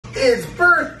It's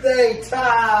birthday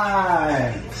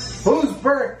time! Whose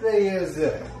birthday is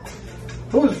it?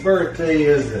 Whose birthday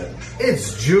is it?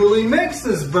 It's Julie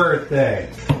Mix's birthday.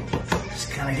 She's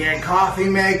gonna get a coffee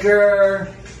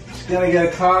maker. She's gonna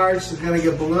get a card. She's gonna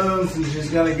get balloons, and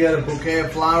she's gonna get a bouquet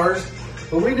of flowers.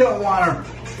 But we don't want her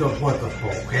to put the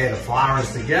bouquet of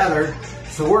flowers together,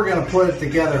 so we're gonna put it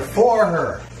together for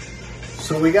her.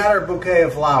 So we got our bouquet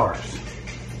of flowers,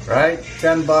 right?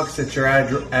 $10 at your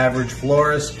average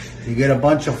florist. You get a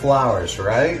bunch of flowers,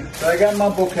 right? So I got my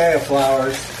bouquet of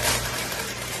flowers.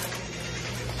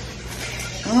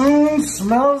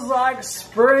 Smells like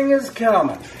spring is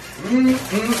coming.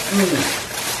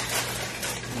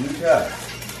 Okay.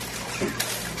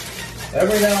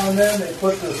 Every now and then they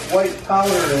put this white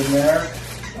powder in there.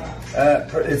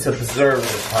 It's a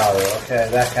preservative powder, okay?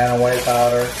 That kind of white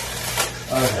powder.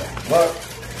 Okay, look.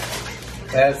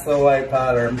 That's the white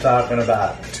powder I'm talking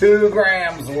about. 2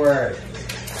 grams worth.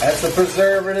 That's a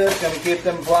preservative, gonna keep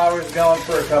them flowers going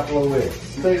for a couple of weeks.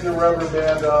 Take the rubber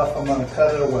band off, I'm gonna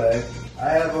cut it away. I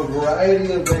have a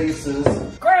variety of vases.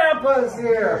 Grandpa's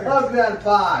here, hug that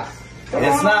box.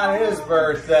 It's not his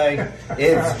birthday,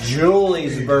 it's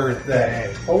Julie's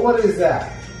birthday. Well, what is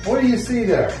that? What do you see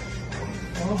there?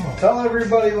 Oh. Tell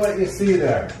everybody what you see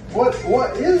there. What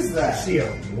is that? I see a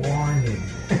warning.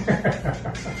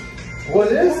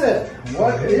 What is it?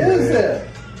 What is it?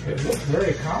 It looks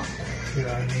very complex. I mean, I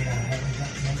haven't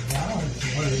gotten it down as to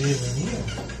what it is in here.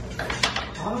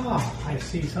 Ah, I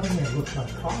see something that looks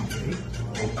like coffee.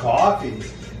 Oh, coffee?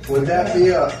 Would that be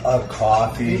a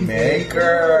coffee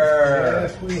maker?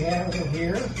 Yes, we have it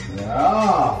here.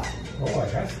 Yeah. Boy,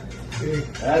 that's big.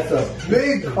 That's a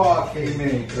big coffee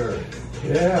maker.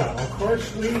 Yeah, of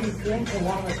course we drink a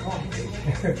lot of coffee.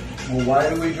 Well, why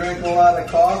do we drink a lot of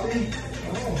coffee?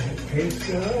 Oh, it tastes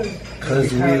good.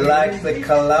 Because we like the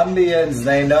Colombians.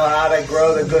 They know how to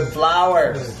grow the good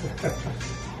flowers.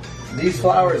 These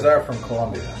flowers are from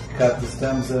Colombia. Cut the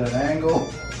stems at an angle.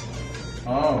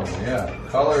 Oh yeah,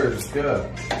 color is good.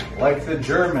 Like the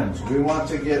Germans, we want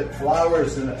to get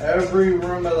flowers in every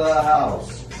room of the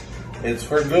house. It's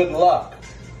for good luck.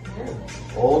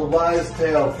 Old wise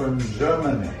tale from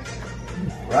Germany.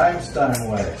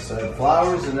 Rhinestone way said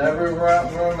flowers in every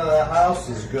room of the house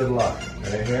is good luck.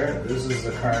 Right here, this is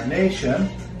the carnation.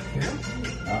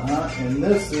 And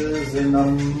this is in the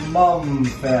Mum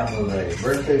family.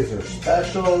 Birthdays are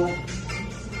special.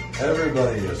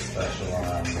 Everybody is special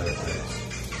on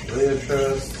birthdays.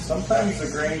 Beatrice. Sometimes the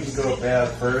greens go bad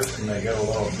first and they get a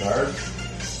little dark.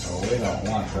 Well, we don't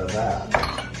want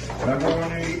that. Remember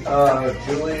when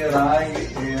Julie and I,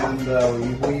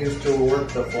 we used to work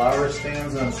the flower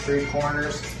stands on street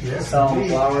corners, selling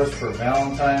flowers for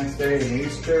Valentine's Day and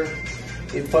Easter?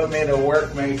 He put me to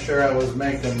work, made sure I was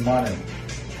making money.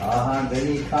 Then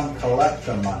he come collect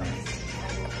the money.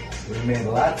 We made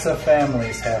lots of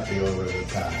families happy over the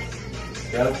time.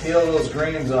 Gotta peel those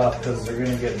greens off because they're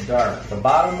gonna get dark. The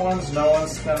bottom ones no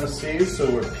one's gonna see, so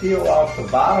we'll peel off the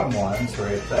bottom ones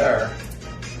right there.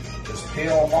 Just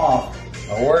peel them off.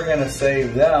 And we're gonna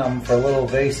save them for little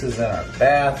vases in our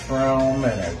bathroom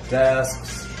and our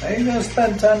desks. Are you gonna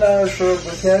spend $10 for a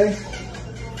bouquet?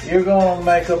 You're gonna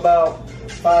make about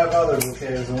 5 other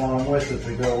bouquets along with it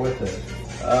to go with it.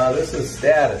 This is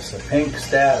Status, a pink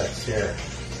Status here.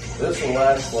 This will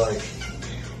last like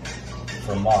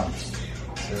for months.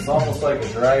 It's almost like a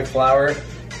dry flower.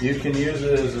 You can use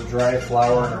it as a dry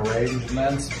flower in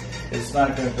arrangements. It's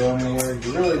not going to go anywhere.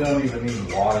 You really don't even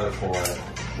need water for it.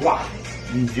 Wow,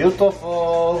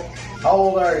 beautiful. How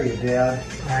old are you, Dad?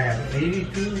 I am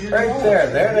 82 years old. Right there.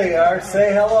 There they are.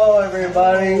 Say hello,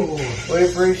 everybody. We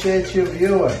appreciate you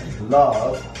viewing.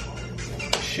 Love,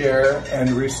 share,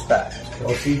 and respect.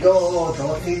 Dosey do,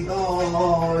 dosey do,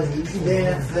 he's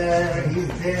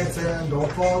dancing,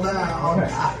 don't fall down.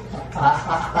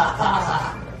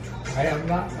 I am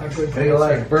not a good They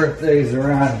like birthdays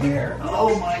around here.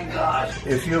 Oh my gosh.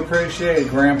 If you appreciate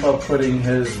Grandpa putting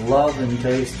his love and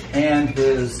taste and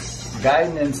his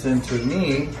guidance into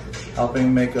me,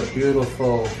 helping make a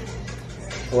beautiful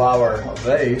flower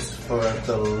vase for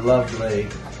the lovely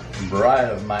bride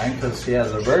of mine because she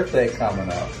has a birthday coming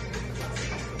up.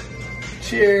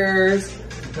 Cheers!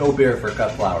 No beer for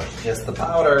cut flowers, just the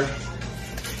powder.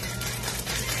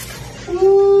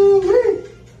 Woo-wee!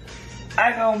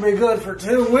 I'm gonna be good for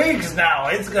 2 weeks now.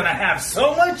 It's gonna have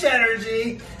so much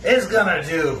energy. It's gonna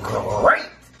do great.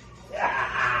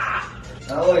 Yeah.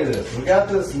 Now look at this. We got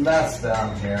this mess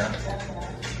down here.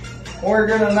 We're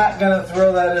not gonna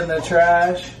throw that in the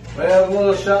trash. We have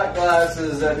little shot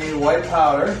glasses that need white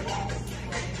powder.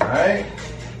 Right?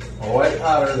 White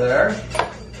powder there.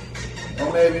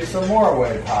 And maybe some more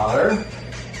white powder.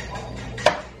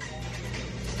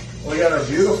 got our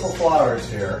beautiful flowers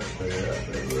here.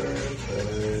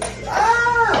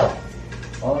 Ah!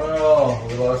 Oh no,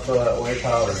 we lost all that white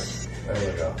powder.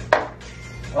 There we go.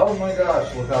 Oh my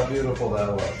gosh, look how beautiful that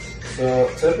looks. So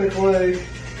typically,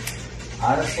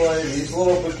 honestly, these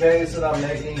little bouquets that I'm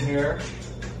making here,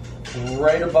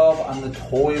 right above on the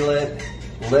toilet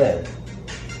lid.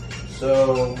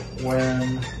 So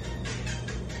when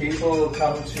people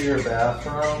come to your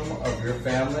bathroom of your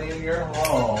family in your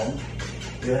home,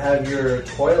 you have your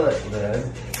toilet lid.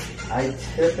 I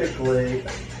typically,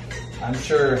 I'm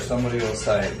sure somebody will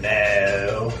say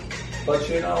no, but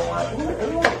you know what?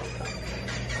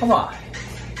 Come on.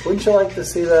 Wouldn't you like to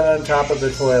see that on top of the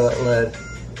toilet lid?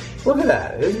 Look at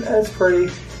that. Isn't that pretty?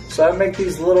 So I make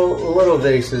these little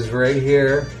vases right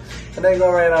here, and they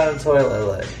go right on a toilet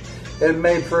lid. It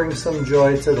may bring some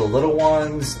joy to the little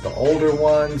ones, the older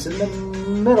ones, and the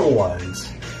middle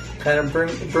ones. Kind of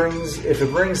brings, if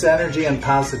it brings energy and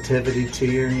positivity to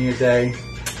you in your day,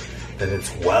 then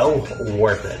it's well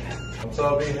worth it. So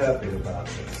I'll be happy about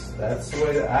this. That's the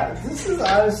way this is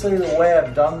honestly the way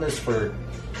I've done this for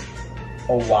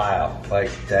a while, like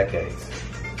decades.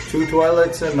 2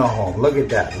 toilets in the home. Look at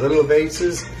that. Little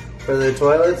vases for the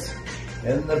toilets.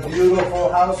 And the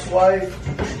beautiful housewife.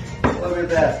 Look at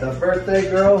that. The birthday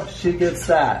girl, she gets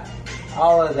that.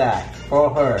 All of that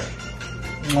for her.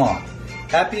 Mwah.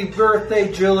 Happy birthday,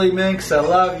 Julie Minx. I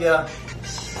love ya.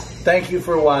 Thank you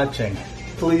for watching.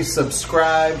 Please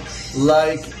subscribe,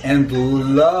 like, and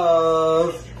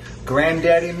love.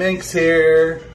 Granddaddy Minx here.